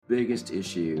biggest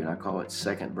issue, and I call it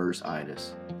second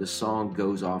verse-itis. The song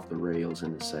goes off the rails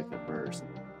in the second verse.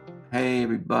 Hey,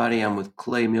 everybody, I'm with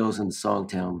Clay Mills in the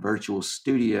Songtown Virtual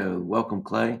Studio. Welcome,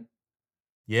 Clay.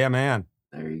 Yeah, man.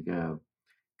 There you go.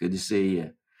 Good to see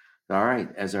you. All right,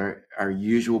 as our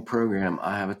usual program,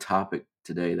 I have a topic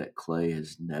today that Clay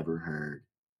has never heard.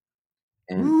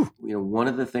 And, one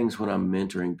of the things when I'm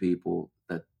mentoring people,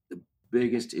 that the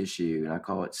biggest issue, and I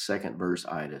call it second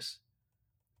verse-itis,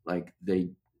 like they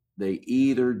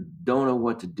either don't know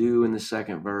what to do in the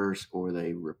second verse, or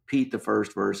they repeat the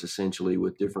first verse essentially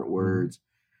with different words,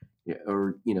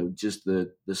 or just the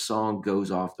song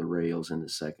goes off the rails in the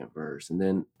second verse. And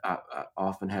then I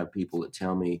often have people that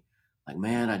tell me, like,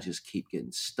 man, I just keep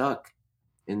getting stuck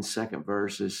in second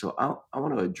verses. So I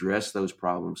want to address those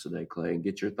problems today, Clay, and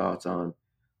get your thoughts on,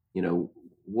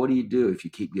 what do you do if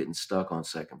you keep getting stuck on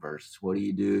second verses? What do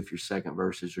you do if your second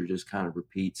verses are just kind of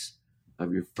repeats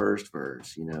of your first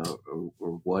verse,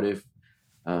 or what if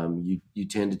you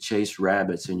tend to chase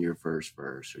rabbits in your first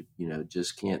verse, or,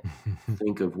 just can't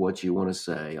think of what you want to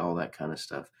say, all that kind of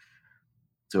stuff.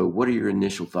 So what are your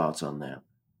initial thoughts on that?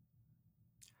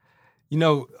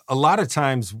 A lot of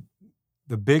times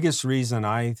the biggest reason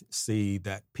I see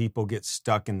that people get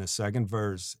stuck in the second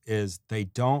verse is they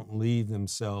don't leave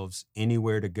themselves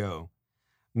anywhere to go.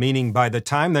 Meaning by the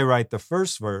time they write the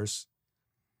first verse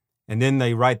and then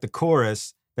they write the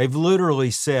chorus, they've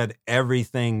literally said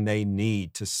everything they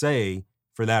need to say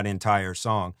for that entire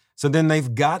song. So then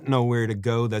they've got nowhere to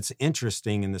go that's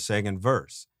interesting in the second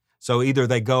verse. So either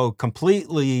they go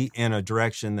completely in a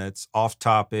direction that's off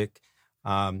topic,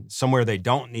 somewhere they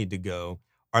don't need to go,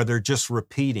 or they're just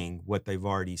repeating what they've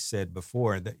already said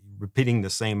before, repeating the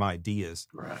same ideas.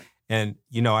 Right. And,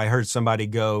 I heard somebody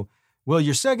go, well,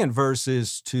 your second verse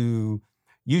is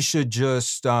you should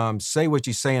just say what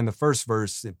you say in the first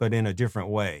verse, but in a different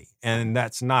way. And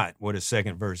that's not what a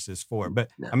second verse is for. But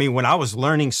No. I mean, when I was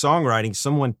learning songwriting,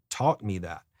 someone taught me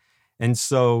that. And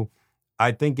so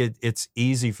I think it's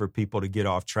easy for people to get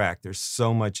off track. There's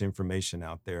so much information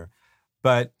out there.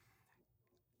 But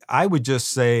I would just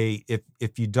say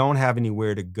if you don't have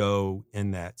anywhere to go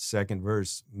in that second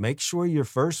verse, make sure your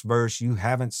first verse, you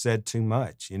haven't said too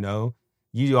much.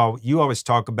 You always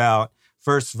talk about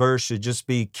first verse should just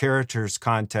be characters,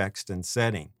 context, and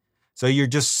setting. So you're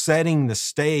just setting the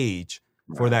stage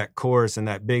for that chorus and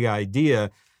that big idea.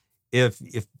 If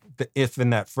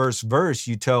in that first verse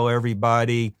you tell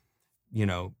everybody,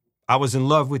 I was in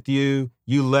love with you,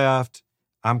 you left,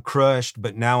 I'm crushed,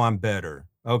 but now I'm better.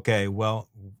 Okay, well,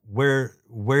 where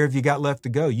have you got left to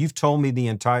go? You've told me the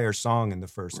entire song in the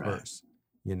first verse,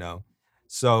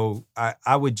 So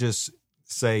I would just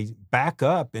say back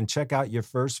up and check out your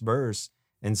first verse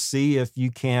and see if you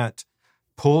can't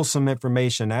pull some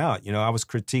information out. I was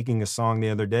critiquing a song the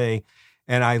other day,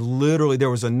 and there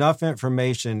was enough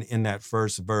information in that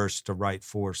first verse to write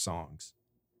 4 songs.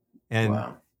 And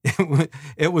wow.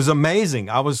 It was amazing.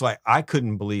 I was like, I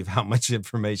couldn't believe how much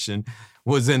information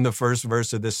was in the first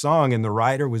verse of this song, and the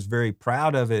writer was very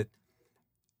proud of it.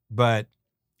 But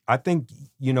I think,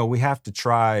 we have to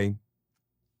try.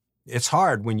 It's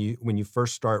hard when you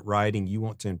first start writing, you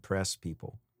want to impress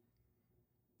people.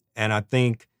 And I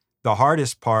think the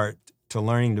hardest part to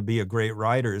learning to be a great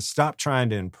writer is stop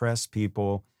trying to impress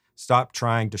people, stop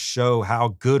trying to show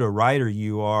how good a writer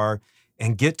you are,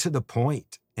 and get to the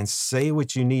point and say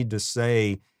what you need to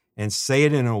say, and say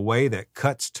it in a way that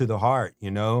cuts to the heart,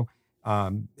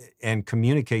 and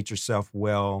communicate yourself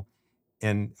well.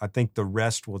 And I think the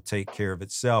rest will take care of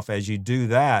itself. As you do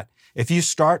that, if you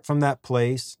start from that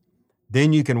place,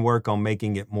 then you can work on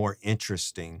making it more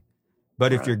interesting.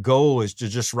 But if your goal is to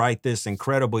just write this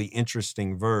incredibly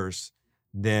interesting verse,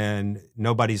 then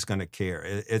nobody's going to care.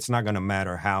 It's not going to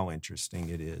matter how interesting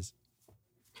it is.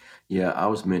 Yeah, I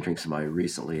was mentoring somebody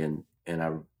recently, and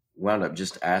I wound up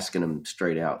just asking them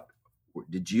straight out,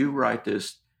 did you write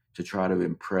this to try to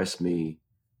impress me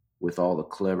with all the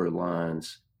clever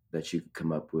lines that you could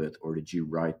come up with, or did you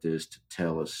write this to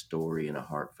tell a story in a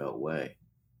heartfelt way?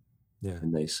 Yeah.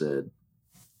 And they said,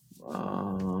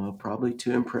 probably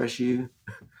to impress you.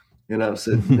 And I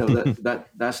said,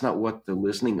 that's not what the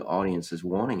listening audience is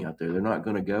wanting out there. They're not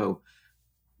going to go,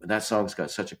 that song's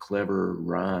got such a clever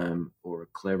rhyme or a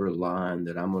clever line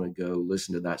that I'm going to go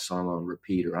listen to that song on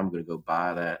repeat, or I'm going to go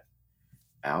buy that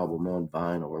album on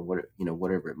vinyl, or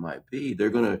whatever it might be.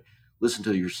 They're going to listen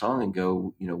to your song and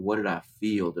go, what did I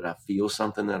feel? Did I feel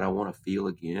something that I want to feel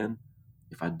again?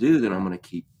 If I do, then I'm going to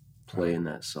keep playing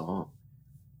that song.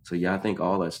 So yeah, I think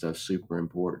all that stuff's super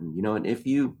important, and if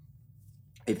you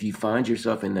find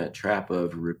yourself in that trap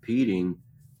of repeating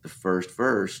the first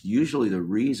verse, usually the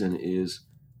reason is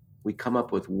we come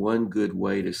up with one good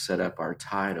way to set up our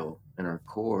title and our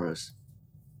chorus,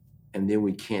 and then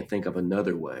we can't think of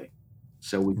another way.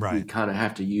 So we Right. kind of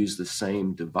have to use the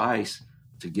same device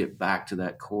to get back to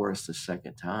that chorus the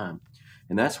second time.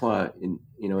 And that's why in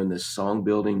the song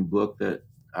building book that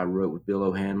I wrote with Bill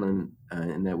O'Hanlon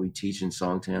and that we teach in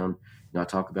Songtown, I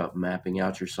talk about mapping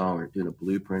out your song or doing a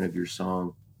blueprint of your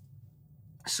song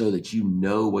so that you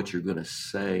know what you're going to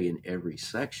say in every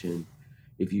section.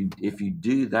 If you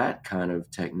do that kind of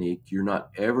technique, you're not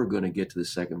ever going to get to the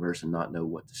second verse and not know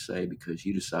what to say, because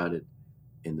you decided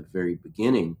in the very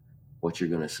beginning what you're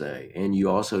going to say, and you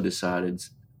also decided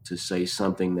to say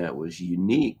something that was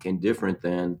unique and different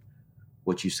than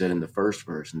what you said in the first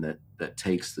verse, and that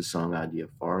takes the song idea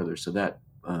farther. So that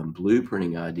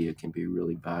blueprinting idea can be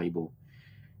really valuable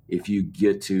if you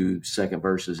get to second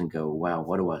verses and go, wow,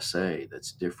 what do I say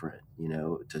that's different?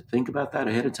 To think about that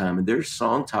ahead of time. And there's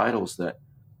song titles that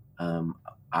um,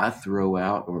 I throw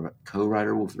out, or a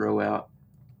co-writer will throw out,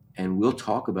 and we'll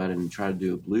talk about it and try to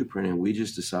do a blueprint, and we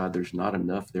just decide there's not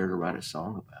enough there to write a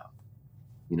song about.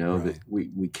 That Right.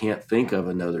 we can't think of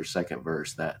another second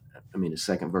verse a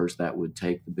second verse that would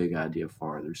take the big idea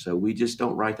farther. So we just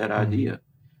don't write that Mm-hmm. idea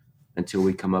until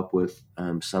we come up with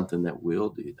something that will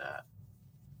do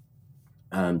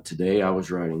that. Today I was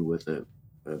writing with a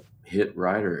hit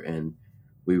writer, and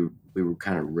we were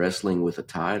kind of wrestling with a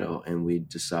title, and we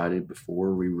decided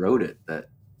before we wrote it that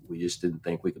we just didn't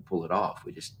think we could pull it off.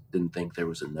 We just didn't think there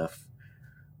was enough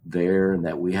there, and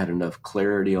that we had enough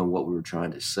clarity on what we were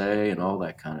trying to say and all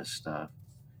that kind of stuff.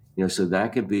 So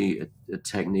that could be a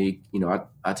technique.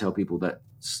 I tell people that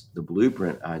the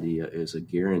blueprint idea is a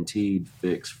guaranteed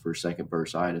fix for second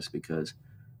verse itis, because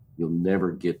you'll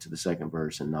never get to the second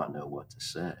verse and not know what to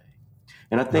say.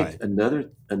 And I think Right.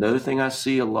 another thing I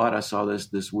see a lot, I saw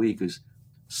this week, is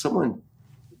someone,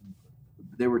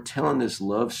 they were telling this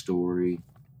love story,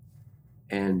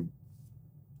 and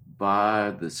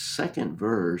by the second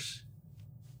verse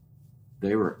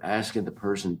they were asking the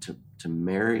person to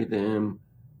marry them.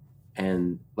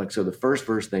 And like, so the first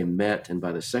verse they met, and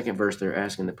by the second verse they're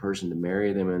asking the person to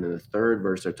marry them, and then the third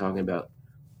verse they're talking about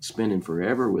spending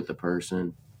forever with the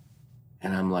person.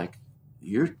 And I'm like,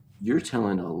 you're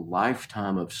telling a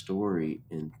lifetime of story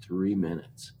in 3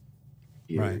 minutes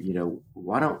here. Right.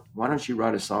 Why don't you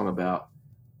write a song about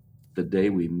the day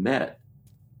we met,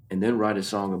 and then write a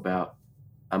song about,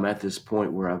 I'm at this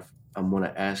point where I'm going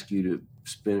to ask you to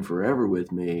spend forever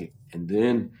with me, and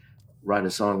then write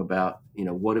a song about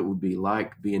what it would be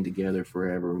like being together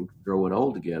forever and growing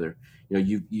old together.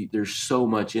 There's so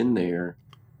much in there,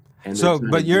 and they're So, trying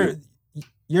to but get.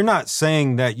 you're not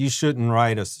saying that you shouldn't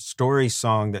write a story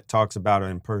song that talks about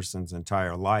a person's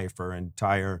entire life or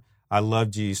entire, I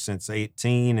loved you since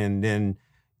 18, and then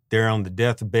they're on the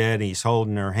deathbed and he's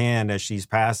holding her hand as she's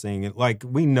passing. Like,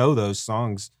 we know those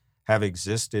songs have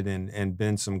existed and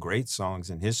been some great songs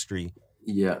in history.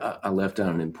 Yeah, I left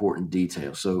out an important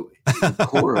detail. So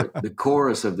the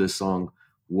chorus of this song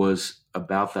was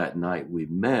about that night we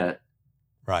met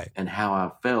Right. and how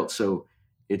I felt. So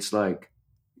it's like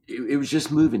it was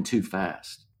just moving too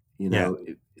fast. Yeah.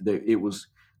 It was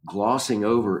glossing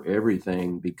over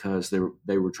everything, because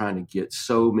they were trying to get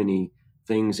so many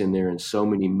things in there and so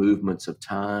many movements of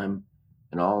time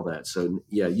and all that. So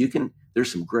yeah, you can.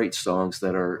 There's some great songs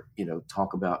that are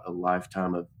talk about a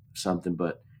lifetime of something,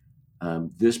 but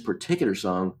this particular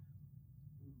song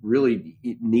really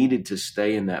needed to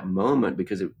stay in that moment,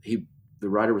 because the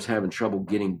writer was having trouble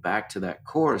getting back to that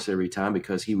chorus every time,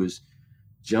 because he was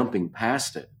jumping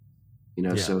past it.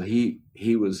 Yeah. So he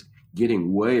was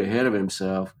getting way ahead of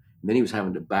himself, and then he was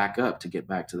having to back up to get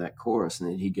back to that chorus, and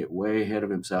then he'd get way ahead of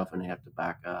himself and have to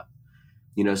back up.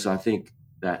 So I think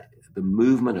that the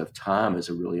movement of time is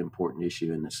a really important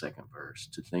issue in the second verse,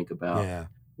 to think about. Yeah.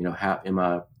 How am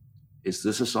I? Is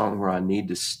this a song where I need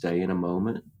to stay in a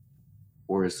moment,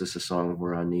 or is this a song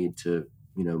where I need to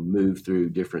move through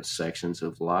different sections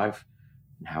of life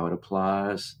and how it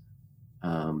applies?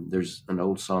 There's an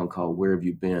old song called "Where Have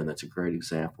You Been?" That's a great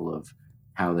example of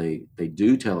how they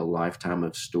do tell a lifetime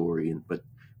of story,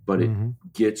 but it Hmm.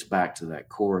 gets back to that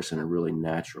chorus in a really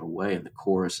natural way, and the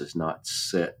chorus is not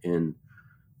set in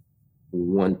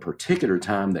one particular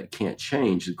time that can't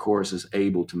change. The chorus is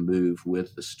able to move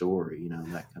with the story, that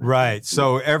kind of thing. Right.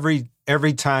 So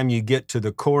every time you get to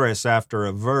the chorus after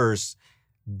a verse,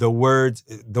 the words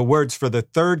for the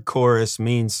third chorus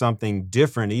mean something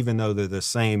different, even though they're the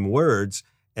same words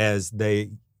as they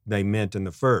meant in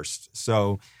the first.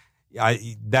 So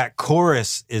that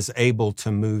chorus is able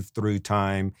to move through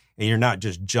time, and you're not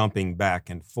just jumping back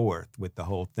and forth with the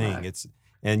whole thing. Right.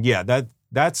 And yeah,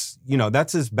 that's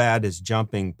as bad as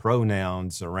jumping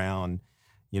pronouns around,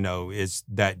 is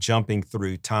that jumping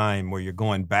through time where you're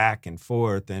going back and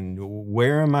forth and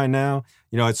where am I now?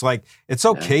 It's like, it's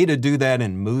Yeah. okay to do that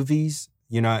in movies,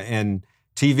 and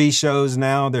TV shows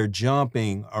now, they're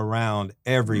jumping around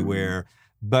everywhere,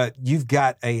 but you've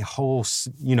got a whole,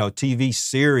 TV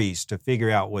series to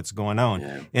figure out what's going on.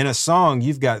 Yeah. In a song,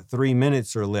 you've got 3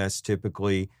 minutes or less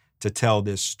typically to tell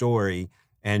this story,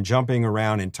 and jumping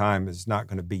around in time is not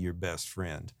going to be your best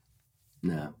friend.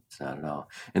 No, it's not at all.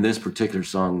 And this particular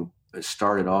song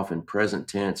started off in present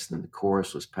tense, then the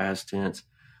chorus was past tense.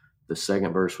 The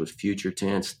second verse was future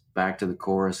tense, back to the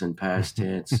chorus in past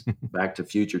tense, back to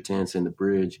future tense in the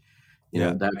bridge.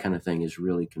 That kind of thing is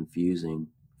really confusing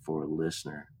for a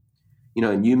listener.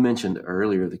 And you mentioned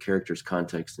earlier the character's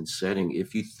context and setting.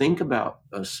 If you think about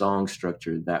a song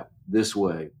structure this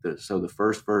way, so the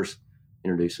first verse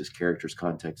introduces characters,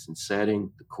 context, and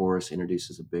setting. The chorus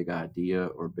introduces a big idea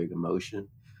or big emotion.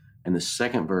 And the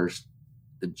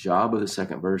job of the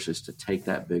second verse is to take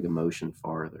that big emotion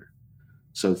farther.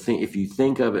 So if you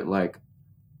think of it like,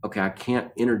 okay, I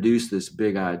can't introduce this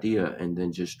big idea and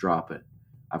then just drop it.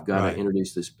 I've got to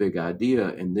introduce this big idea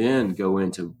and then go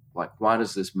into like, why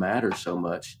does this matter so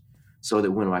much? So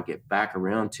that when I get back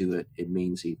around to it, it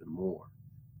means even more.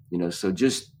 So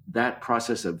just that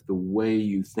process of the way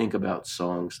you think about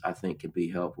songs, I think can be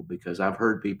helpful, because I've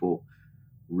heard people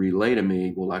relay to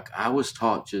me, well, like I was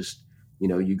taught just,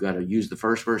 you got to use the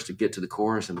first verse to get to the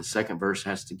chorus and the second verse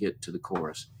has to get to the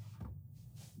chorus.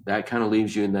 That kind of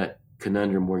leaves you in that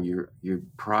conundrum where you're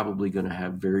probably going to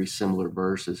have very similar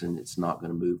verses and it's not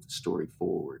going to move the story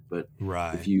forward. But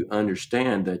if you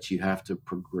understand that you have to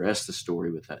progress the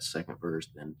story with that second verse,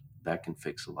 then that can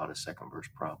fix a lot of second verse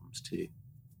problems too.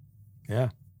 Yeah.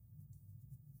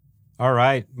 All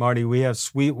right, Marty, we have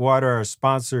Sweetwater, our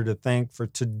sponsor, to thank for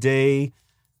today.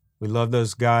 We love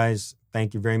those guys.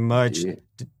 Thank you very much.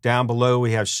 Down below,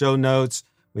 we have show notes.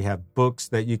 We have books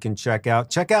that you can check out.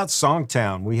 Check out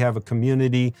Songtown. We have a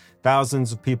community,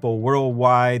 thousands of people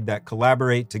worldwide that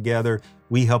collaborate together.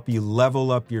 We help you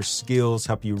level up your skills,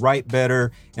 help you write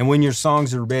better. And when your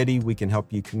songs are ready, we can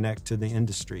help you connect to the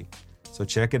industry. So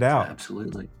check it out.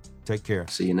 Absolutely. Take care.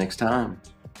 See you next time.